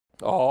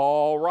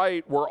All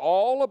right, we're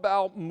all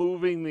about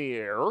moving the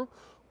air,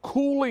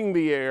 cooling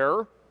the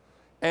air,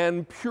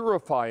 and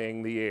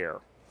purifying the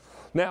air.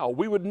 Now,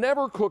 we would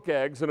never cook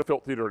eggs in a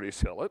filthy, dirty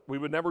skillet. We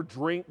would never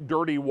drink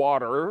dirty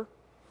water,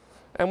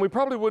 and we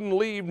probably wouldn't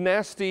leave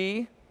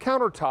nasty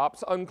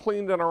countertops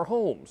uncleaned in our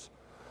homes.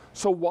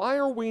 So why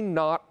are we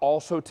not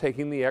also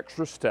taking the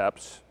extra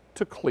steps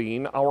to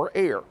clean our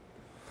air?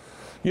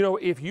 You know,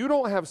 if you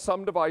don't have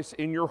some device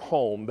in your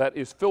home that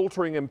is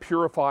filtering and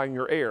purifying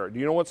your air, do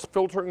you know what's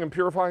filtering and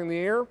purifying the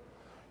air?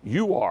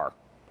 You are.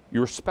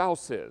 Your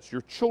spouse is. Your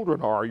children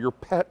are. Your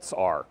pets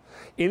are.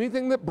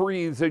 Anything that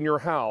breathes in your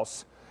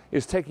house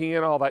is taking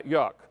in all that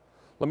yuck.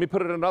 Let me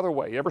put it another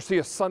way. You ever see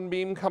a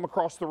sunbeam come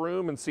across the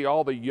room and see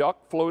all the yuck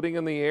floating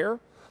in the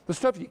air? The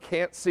stuff you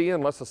can't see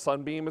unless a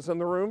sunbeam is in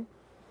the room?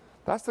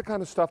 That's the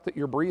kind of stuff that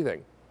you're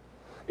breathing.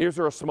 Is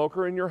there a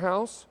smoker in your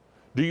house?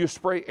 Do you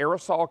spray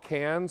aerosol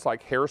cans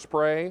like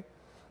hairspray,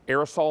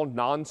 aerosol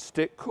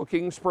non-stick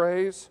cooking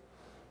sprays?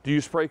 Do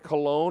you spray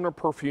cologne or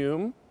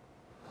perfume?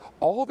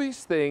 All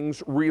these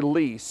things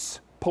release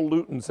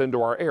pollutants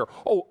into our air.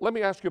 Oh, let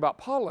me ask you about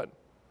pollen.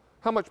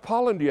 How much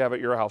pollen do you have at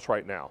your house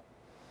right now?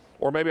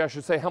 Or maybe I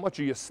should say, how much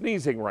are you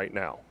sneezing right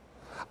now?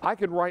 I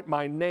could write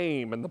my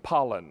name in the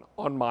pollen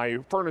on my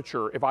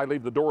furniture if I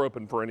leave the door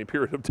open for any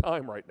period of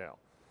time right now.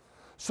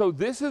 So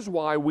this is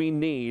why we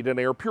need an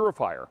air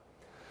purifier.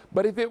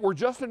 But if it were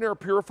just an air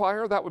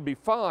purifier, that would be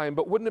fine,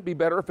 but wouldn't it be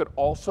better if it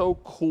also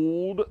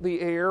cooled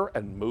the air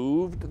and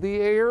moved the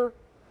air?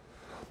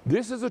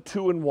 This is a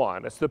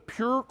 2-in-1. It's the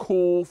Pure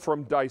Cool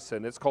from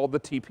Dyson. It's called the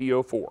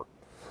TP04.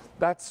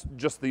 That's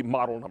just the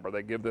model number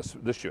they give this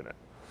unit.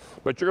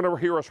 But you're going to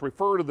hear us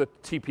refer to the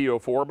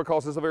TP04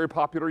 because it's a very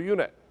popular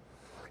unit.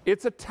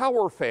 It's a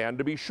tower fan,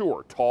 to be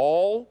sure.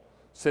 Tall,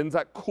 sends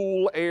that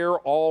cool air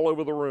all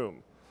over the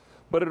room.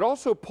 But it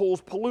also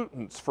pulls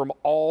pollutants from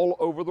all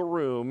over the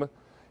room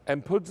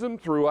and puts them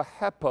through a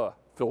HEPA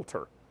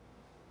filter.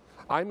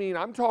 I mean,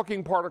 I'm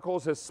talking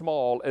particles as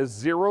small as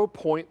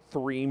 0.3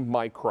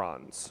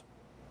 microns.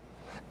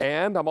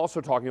 And I'm also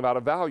talking about a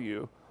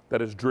value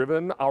that has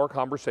driven our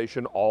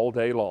conversation all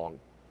day long.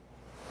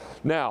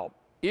 Now,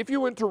 if you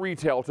went to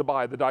retail to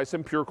buy the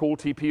Dyson Pure Cool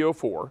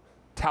TP04,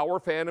 tower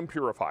fan and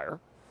purifier,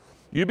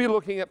 you'd be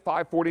looking at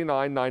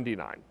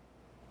 $549.99.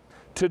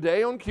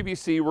 Today on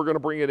QVC, we're going to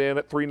bring it in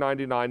at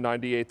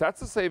 $399.98.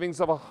 That's a savings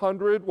of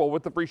 $100, well,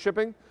 with the free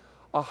shipping,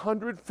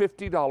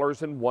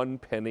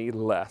 $150.01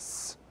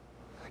 less.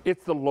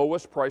 It's the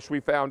lowest price we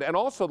found, and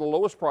also the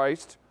lowest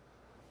priced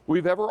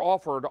we've ever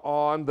offered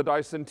on the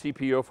Dyson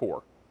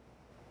TP04.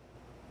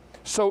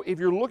 So if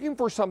you're looking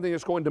for something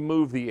that's going to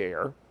move the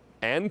air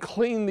and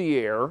clean the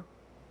air,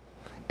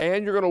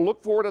 and you're going to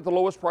look for it at the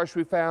lowest price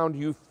we found,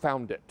 you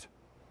found it.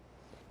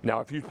 Now,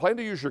 if you plan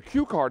to use your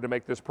Q card to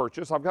make this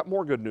purchase, I've got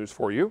more good news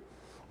for you.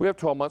 We have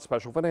 12-month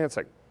special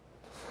financing.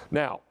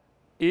 Now,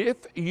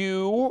 if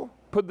you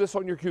put this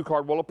on your Q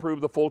card, we'll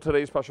approve the full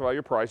today's special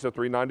value price of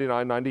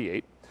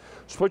 $399.98.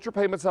 Split your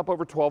payments up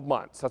over 12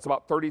 months. That's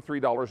about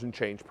 $33 and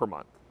change per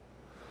month.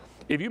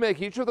 If you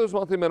make each of those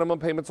monthly minimum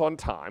payments on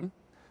time,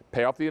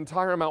 pay off the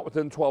entire amount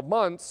within 12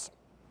 months,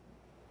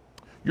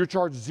 you're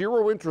charged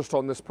 0 interest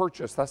on this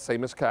purchase. That's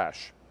same as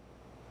cash.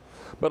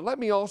 But let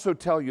me also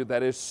tell you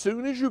that as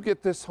soon as you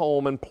get this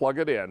home and plug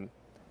it in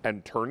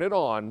and turn it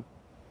on,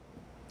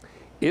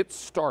 it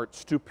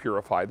starts to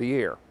purify the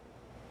air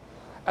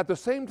at the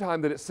same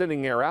time that it's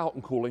sending air out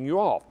and cooling you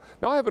off.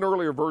 Now, I have an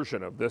earlier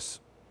version of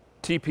this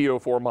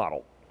TP04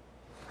 model.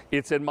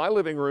 It's in my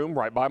living room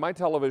right by my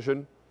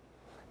television,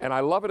 and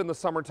I love it in the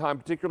summertime,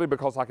 particularly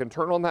because I can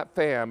turn on that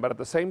fan, but at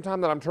the same time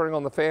that I'm turning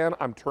on the fan,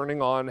 I'm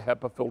turning on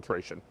HEPA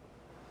filtration.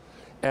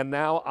 And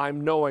now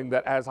I'm knowing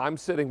that as I'm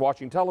sitting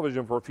watching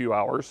television for a few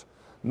hours,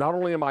 not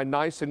only am I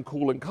nice and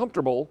cool and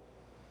comfortable,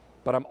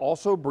 but I'm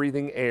also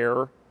breathing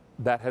air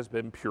that has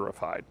been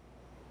purified.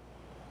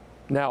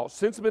 Now,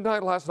 since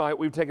midnight last night,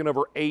 we've taken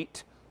over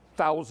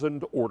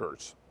 8,000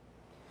 orders.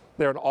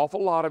 There are an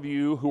awful lot of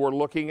you who are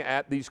looking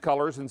at these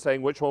colors and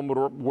saying which one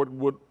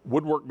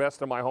would work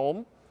best in my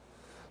home.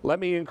 Let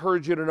me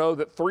encourage you to know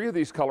that 3 of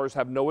these colors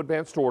have no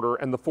advanced order,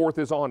 and the 4th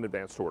is on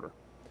advanced order.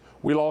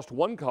 We lost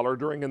 1 color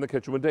during In the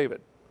Kitchen with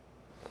David.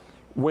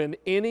 When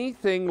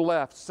anything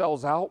left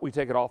sells out, we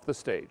take it off the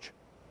stage.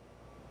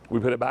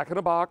 We put it back in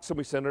a box and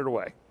we send it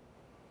away.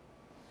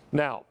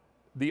 Now,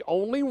 the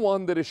only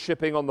one that is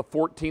shipping on the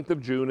 14th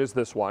of June is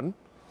this one,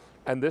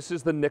 and this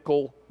is the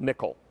nickel.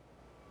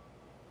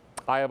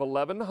 I have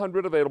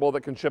 1,100 available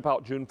that can ship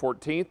out June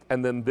 14th,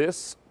 and then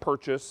this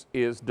purchase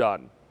is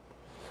done.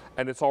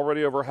 And it's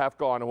already over half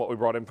gone on what we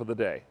brought in for the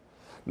day.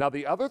 Now,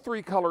 the other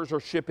 3 colors are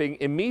shipping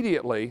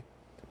immediately,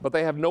 but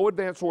they have no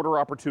advance order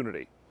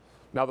opportunity.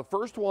 Now, the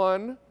first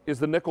one is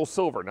the nickel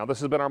silver. Now, this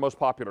has been our most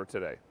popular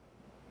today.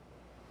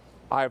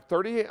 I have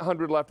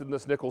 3,800 left in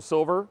this nickel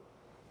silver,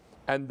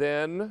 and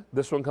then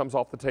this one comes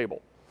off the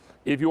table.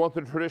 If you want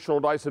the traditional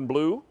Dyson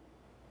blue,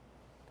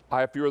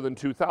 I have fewer than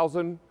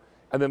 2,000.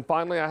 And then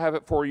finally, I have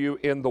it for you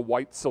in the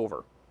white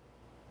silver.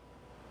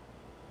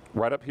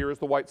 Right up here is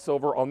the white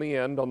silver on the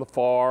end, on the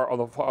far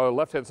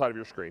left-hand side of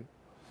your screen.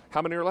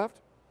 How many are left?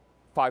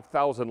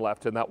 5,000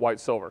 left in that white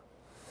silver.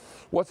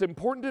 What's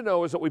important to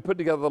know is that we put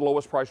together the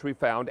lowest price we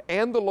found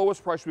and the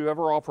lowest price we've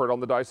ever offered on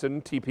the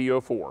Dyson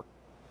TP04.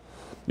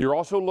 You're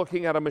also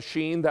looking at a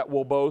machine that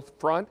will both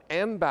front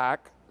and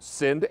back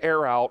send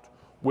air out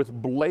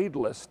with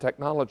bladeless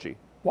technology.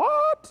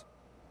 What?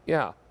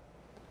 Yeah.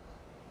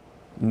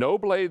 No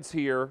blades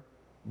here,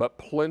 but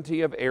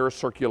plenty of air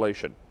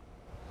circulation.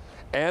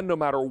 And no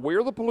matter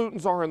where the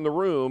pollutants are in the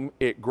room,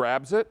 it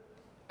grabs it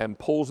and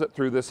pulls it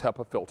through this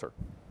HEPA filter.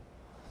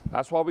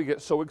 That's why we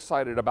get so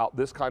excited about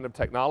this kind of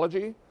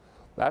technology.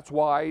 That's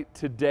why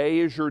today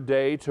is your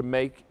day to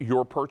make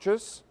your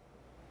purchase,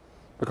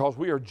 because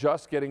we are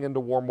just getting into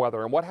warm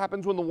weather. And what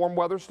happens when the warm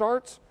weather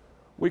starts?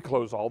 We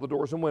close all the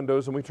doors and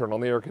windows and we turn on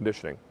the air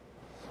conditioning.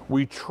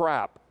 We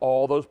trap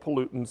all those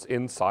pollutants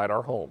inside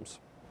our homes.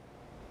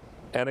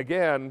 And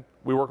again,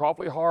 we work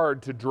awfully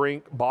hard to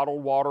drink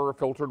bottled water or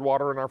filtered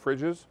water in our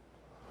fridges.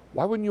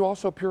 Why wouldn't you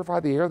also purify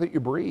the air that you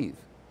breathe?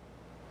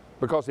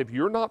 Because if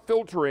you're not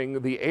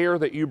filtering the air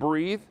that you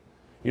breathe,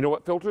 you know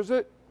what filters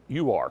it?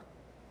 You are,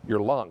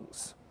 your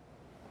lungs.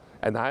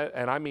 And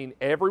I mean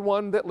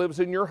everyone that lives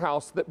in your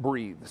house that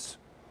breathes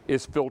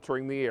is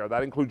filtering the air.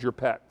 That includes your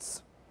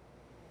pets.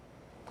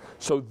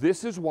 So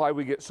this is why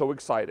we get so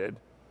excited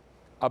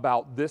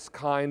about this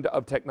kind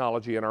of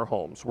technology in our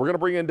homes. We're going to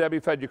bring in Debbie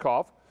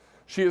Fedyukov.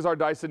 She is our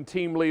Dyson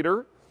team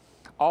leader.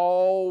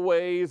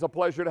 Always a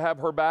pleasure to have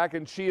her back,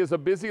 and she is a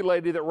busy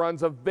lady that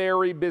runs a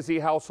very busy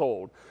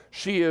household.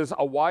 She is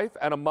a wife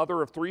and a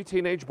mother of 3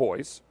 teenage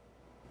boys.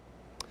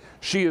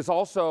 She is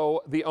also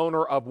the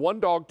owner of 1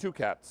 dog, 2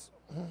 cats,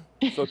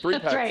 so 3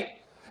 pets. That's right.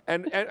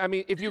 And I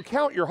mean, if you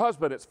count your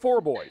husband, it's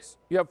 4 boys.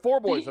 You have 4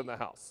 boys in the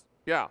house.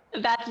 Yeah.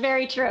 That's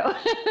very true.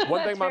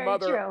 One thing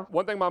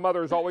my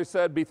mother has always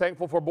said, be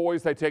thankful for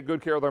boys, they take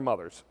good care of their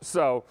mothers.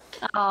 So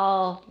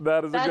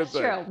that is a good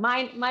thing. That's true.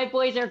 My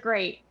boys are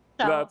great.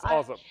 So that's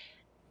awesome.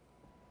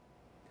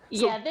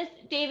 Yeah,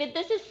 David,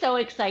 this is so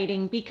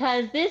exciting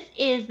because this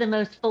is the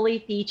most fully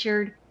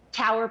featured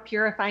tower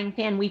purifying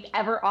fan we've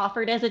ever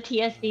offered as a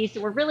TSV. So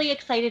we're really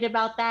excited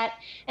about that.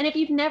 And if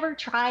you've never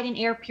tried an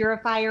air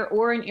purifier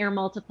or an air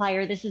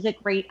multiplier, this is a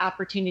great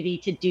opportunity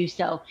to do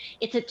so.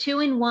 It's a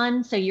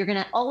 2-in-1, so you're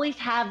going to always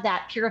have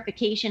that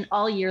purification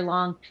all year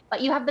long, but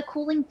you have the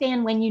cooling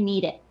fan when you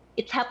need it.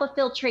 It's HEPA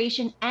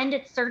filtration and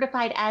it's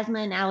certified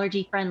asthma and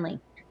allergy friendly.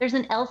 There's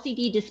an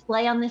LCD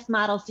display on this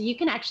model, so you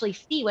can actually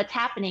see what's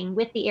happening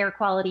with the air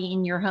quality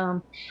in your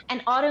home.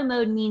 And auto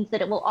mode means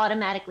that it will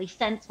automatically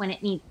sense when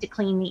it needs to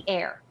clean the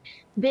air.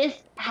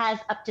 This has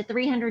up to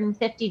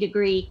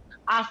 350-degree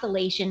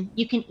oscillation.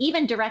 You can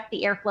even direct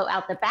the airflow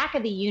out the back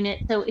of the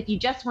unit. So if you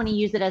just want to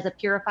use it as a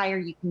purifier,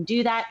 you can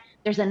do that.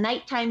 There's a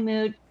nighttime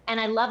mode. And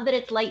I love that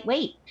it's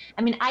lightweight.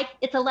 I mean,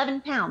 it's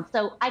 11 pounds,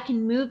 so I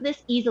can move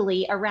this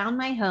easily around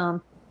my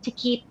home to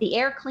keep the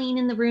air clean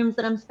in the rooms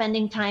that I'm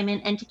spending time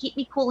in and to keep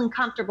me cool and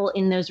comfortable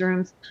in those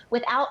rooms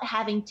without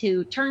having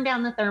to turn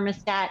down the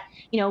thermostat,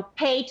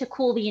 pay to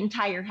cool the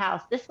entire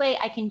house. This way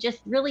I can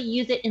just really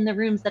use it in the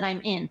rooms that I'm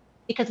in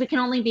because we can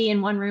only be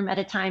in one room at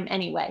a time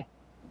anyway.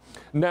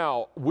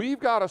 Now,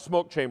 we've got a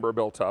smoke chamber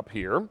built up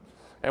here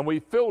and we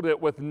filled it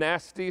with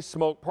nasty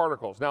smoke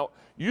particles. Now,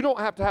 you don't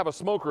have to have a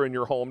smoker in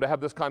your home to have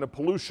this kind of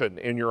pollution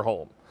in your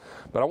home.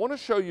 But I want to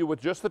show you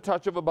with just the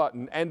touch of a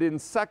button and in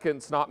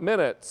seconds, not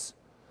minutes,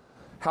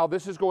 how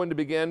this is going to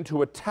begin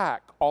to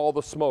attack all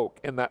the smoke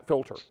in that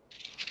filter,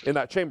 in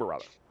that chamber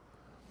rather.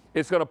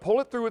 It's going to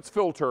pull it through its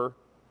filter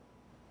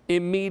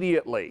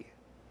immediately.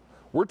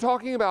 We're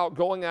talking about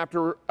going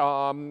after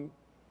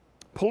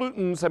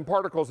pollutants and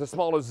particles as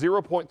small as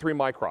 0.3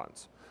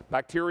 microns.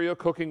 Bacteria,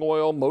 cooking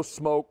oil, most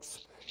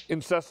smokes,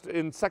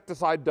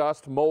 insecticide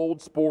dust,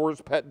 mold, spores,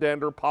 pet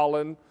dander,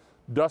 pollen,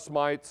 dust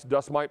mites,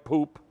 dust mite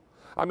poop.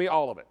 I mean,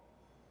 all of it.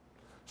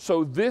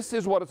 So this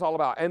is what it's all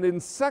about. And in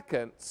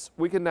seconds,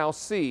 we can now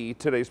see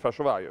today's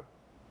special value.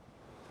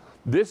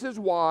 This is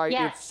why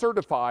it's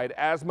certified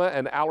asthma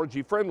and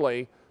allergy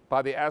friendly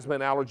by the Asthma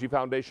and Allergy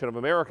Foundation of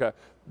America.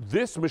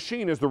 This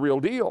machine is the real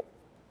deal.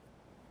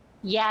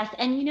 Yes,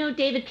 and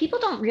David, people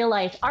don't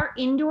realize our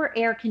indoor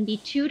air can be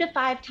 2 to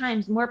 5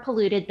 times more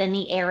polluted than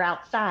the air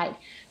outside.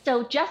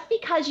 So just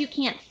because you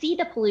can't see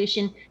the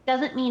pollution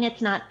doesn't mean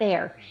it's not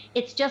there.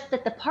 It's just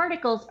that the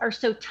particles are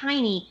so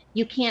tiny,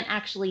 you can't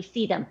actually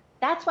see them.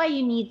 That's why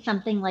you need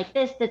something like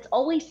this that's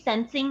always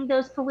sensing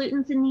those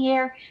pollutants in the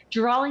air,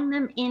 drawing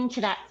them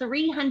into that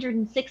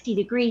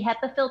 360-degree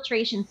HEPA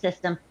filtration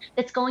system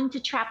that's going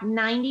to trap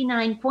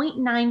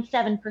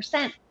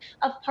 99.97%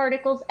 of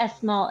particles as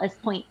small as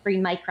 0.3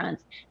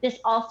 microns. This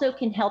also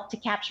can help to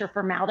capture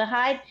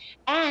formaldehyde,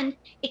 and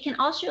it can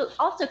also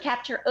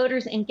capture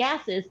odors and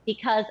gases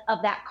because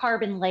of that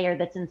carbon layer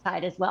that's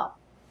inside as well.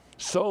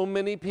 So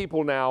many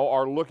people now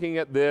are looking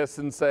at this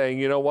and saying,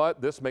 you know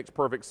what, this makes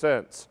perfect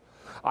sense.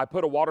 I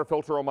put a water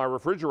filter on my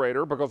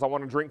refrigerator because I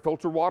want to drink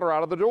filtered water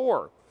out of the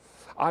door.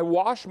 I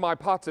wash my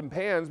pots and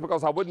pans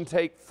because I wouldn't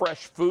take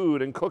fresh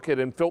food and cook it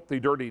in filthy,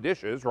 dirty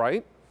dishes,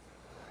 right?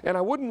 And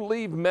I wouldn't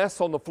leave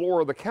mess on the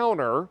floor of the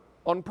counter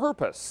on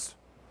purpose.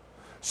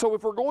 So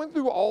if we're going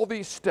through all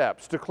these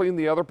steps to clean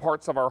the other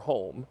parts of our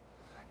home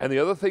and the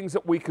other things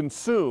that we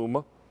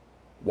consume,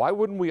 why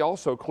wouldn't we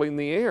also clean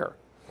the air?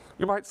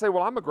 You might say,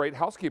 well, I'm a great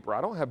housekeeper.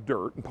 I don't have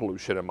dirt and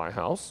pollution in my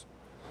house.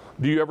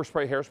 Do you ever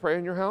spray hairspray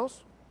in your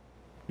house?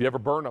 Do you ever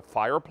burn a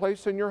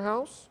fireplace in your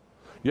house?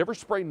 You ever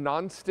spray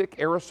nonstick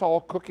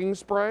aerosol cooking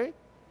spray?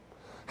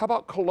 How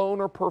about cologne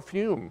or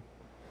perfume?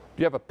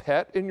 Do you have a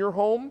pet in your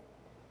home?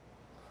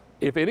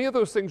 If any of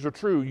those things are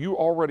true, you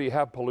already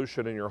have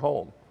pollution in your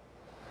home.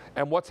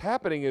 And what's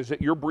happening is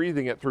that you're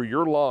breathing it through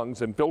your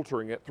lungs and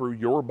filtering it through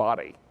your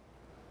body.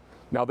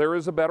 Now, there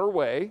is a better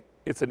way.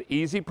 It's an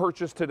easy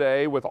purchase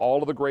today with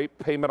all of the great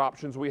payment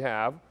options we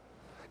have.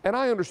 And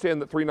I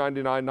understand that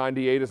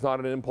 $399.98 is not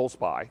an impulse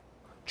buy.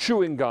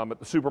 Chewing gum at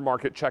the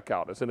supermarket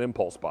checkout is an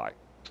impulse buy.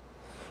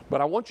 But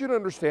I want you to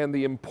understand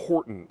the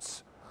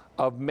importance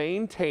of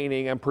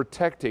maintaining and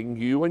protecting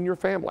you and your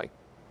family.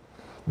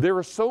 There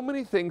are so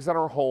many things in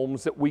our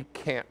homes that we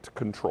can't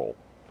control.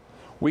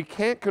 We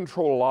can't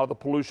control a lot of the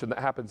pollution that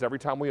happens every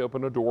time we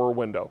open a door or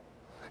window.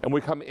 And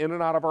we come in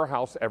and out of our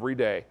house every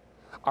day.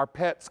 Our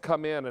pets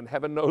come in and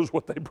heaven knows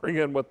what they bring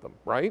in with them,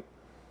 right?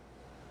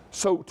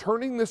 So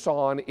turning this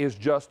on is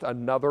just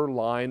another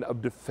line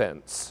of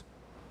defense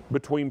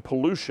between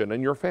pollution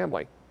and your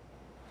family.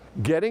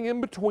 Getting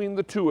in between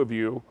the two of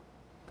you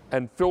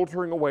and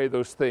filtering away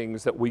those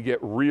things that we get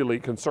really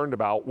concerned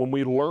about when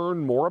we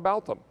learn more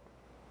about them.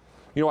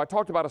 You know, I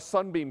talked about a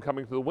sunbeam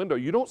coming through the window.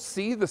 You don't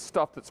see the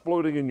stuff that's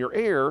floating in your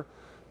air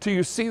till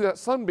you see that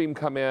sunbeam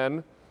come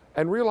in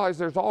and realize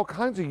there's all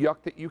kinds of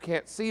yuck that you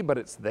can't see, but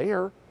it's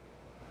there.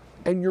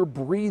 And you're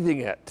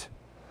breathing it.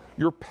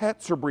 Your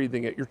pets are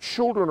breathing it. Your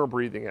children are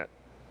breathing it.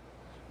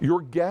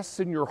 Your guests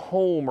in your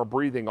home are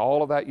breathing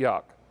all of that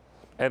yuck.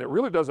 And it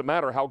really doesn't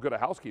matter how good a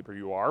housekeeper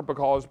you are,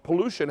 because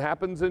pollution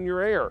happens in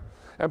your air.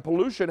 And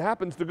pollution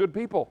happens to good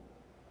people,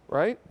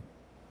 right?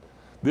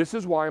 This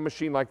is why a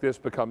machine like this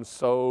becomes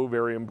so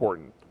very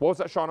important. What was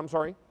that, Sean? I'm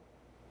sorry?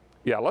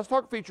 Yeah, let's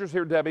talk features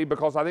here, Debbie,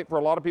 because I think for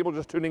a lot of people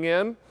just tuning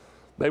in,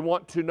 they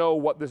want to know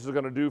what this is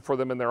going to do for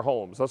them in their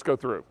homes. Let's go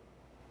through.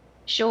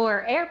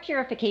 Sure. Air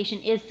purification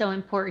is so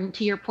important.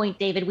 To your point,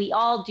 David, we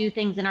all do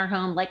things in our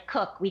home like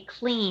cook, we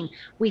clean,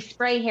 we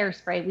spray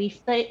hairspray, we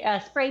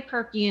spray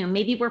perfume,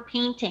 maybe we're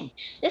painting.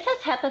 This has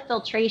HEPA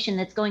filtration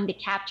that's going to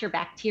capture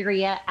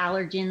bacteria,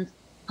 allergens,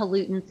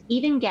 pollutants,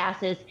 even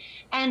gases.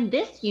 And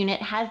this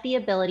unit has the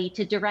ability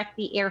to direct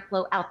the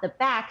airflow out the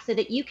back so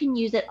that you can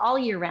use it all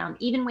year round.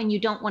 Even when you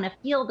don't want to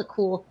feel the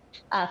cool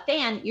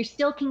fan, you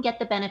still can get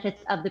the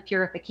benefits of the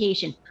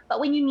purification. But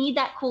when you need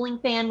that cooling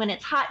fan, when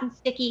it's hot and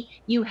sticky,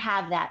 you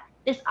have that.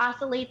 This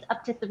oscillates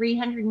up to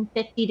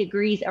 350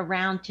 degrees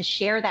around to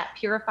share that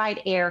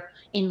purified air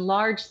in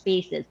large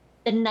spaces.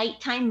 The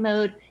nighttime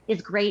mode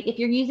is great if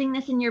you're using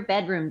this in your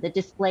bedroom. The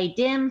display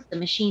dims, the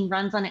machine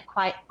runs on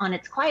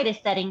its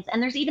quietest settings, and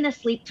there's even a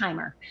sleep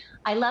timer.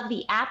 I love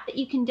the app that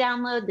you can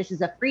download. This is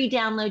a free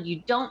download.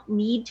 You don't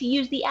need to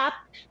use the app,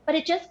 but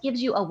it just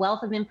gives you a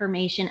wealth of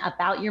information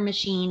about your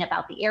machine,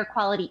 about the air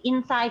quality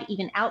inside,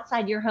 even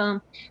outside your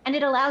home, and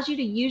it allows you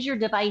to use your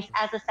device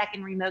as a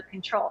second remote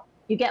control.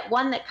 You get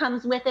one that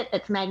comes with it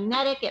that's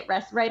magnetic. It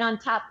rests right on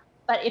top,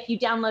 but if you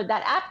download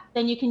that app,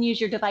 then you can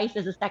use your device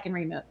as a second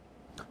remote.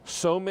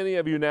 So many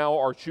of you now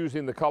are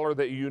choosing the color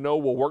that you know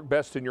will work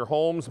best in your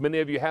homes. Many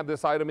of you have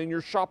this item in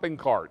your shopping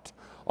cart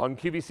on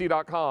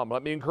QVC.com.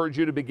 Let me encourage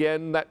you to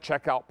begin that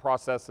checkout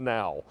process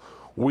now.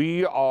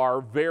 We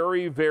are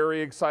very,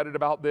 very excited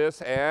about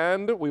this,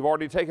 and we've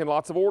already taken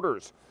lots of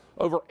orders.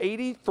 Over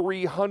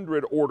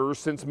 8,300 orders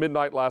since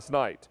midnight last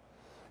night,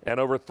 and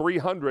over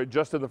 300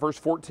 just in the first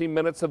 14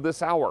 minutes of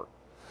this hour.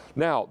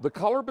 Now, the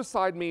color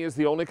beside me is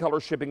the only color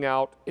shipping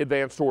out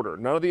advanced order.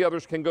 None of the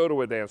others can go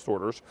to advanced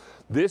orders.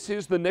 This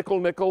is the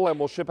nickel and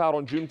will ship out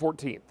on June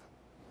 14th.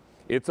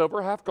 It's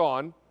over half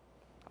gone.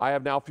 I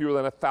have now fewer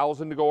than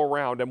 1,000 to go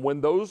around. And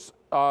when those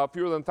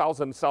fewer than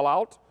 1,000 sell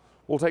out,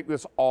 we'll take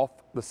this off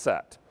the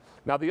set.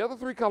 Now, the other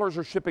three colors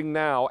are shipping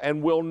now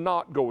and will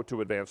not go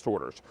to advanced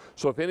orders.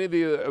 So if any of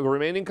the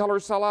remaining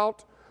colors sell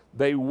out,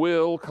 they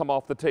will come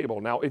off the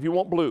table. Now, if you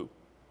want blue,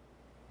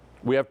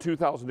 we have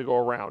 2,000 to go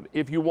around.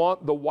 If you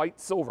want the white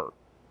silver,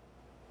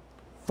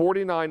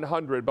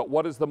 4,900, but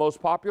what is the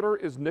most popular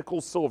is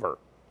nickel silver,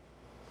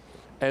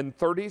 and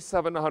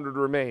 3,700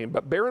 remain.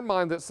 But bear in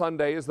mind that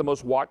Sunday is the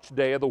most watched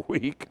day of the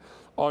week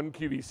on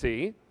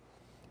QVC.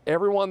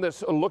 Everyone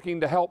that's looking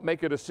to help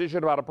make a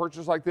decision about a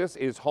purchase like this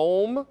is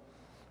home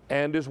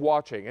and is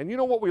watching. And you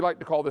know what we like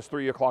to call this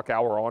 3 o'clock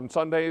hour on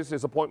Sundays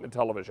is appointment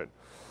television.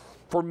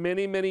 For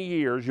many, many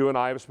years, you and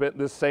I have spent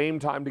this same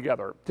time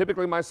together.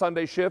 Typically, my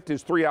Sunday shift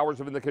is 3 hours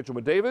of In the Kitchen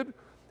with David,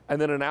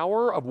 and then an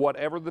hour of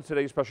whatever the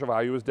Today's Special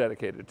Value is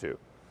dedicated to.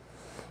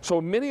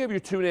 So many of you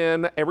tune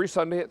in every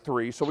Sunday at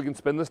 3 so we can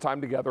spend this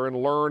time together and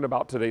learn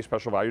about Today's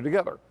Special Value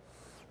together.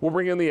 We'll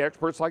bring in the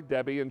experts like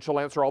Debbie, and she'll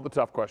answer all the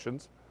tough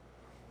questions.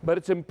 But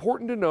it's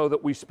important to know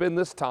that we spend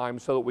this time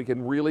so that we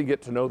can really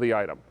get to know the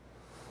item.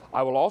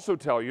 I will also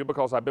tell you,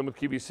 because I've been with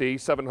QVC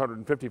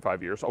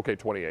 755 years, okay,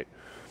 28.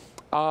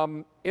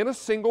 In a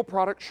single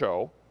product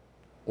show,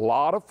 A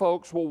lot of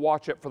folks will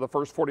watch it for the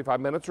first 45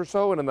 minutes or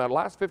so, and in that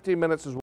last 15 minutes is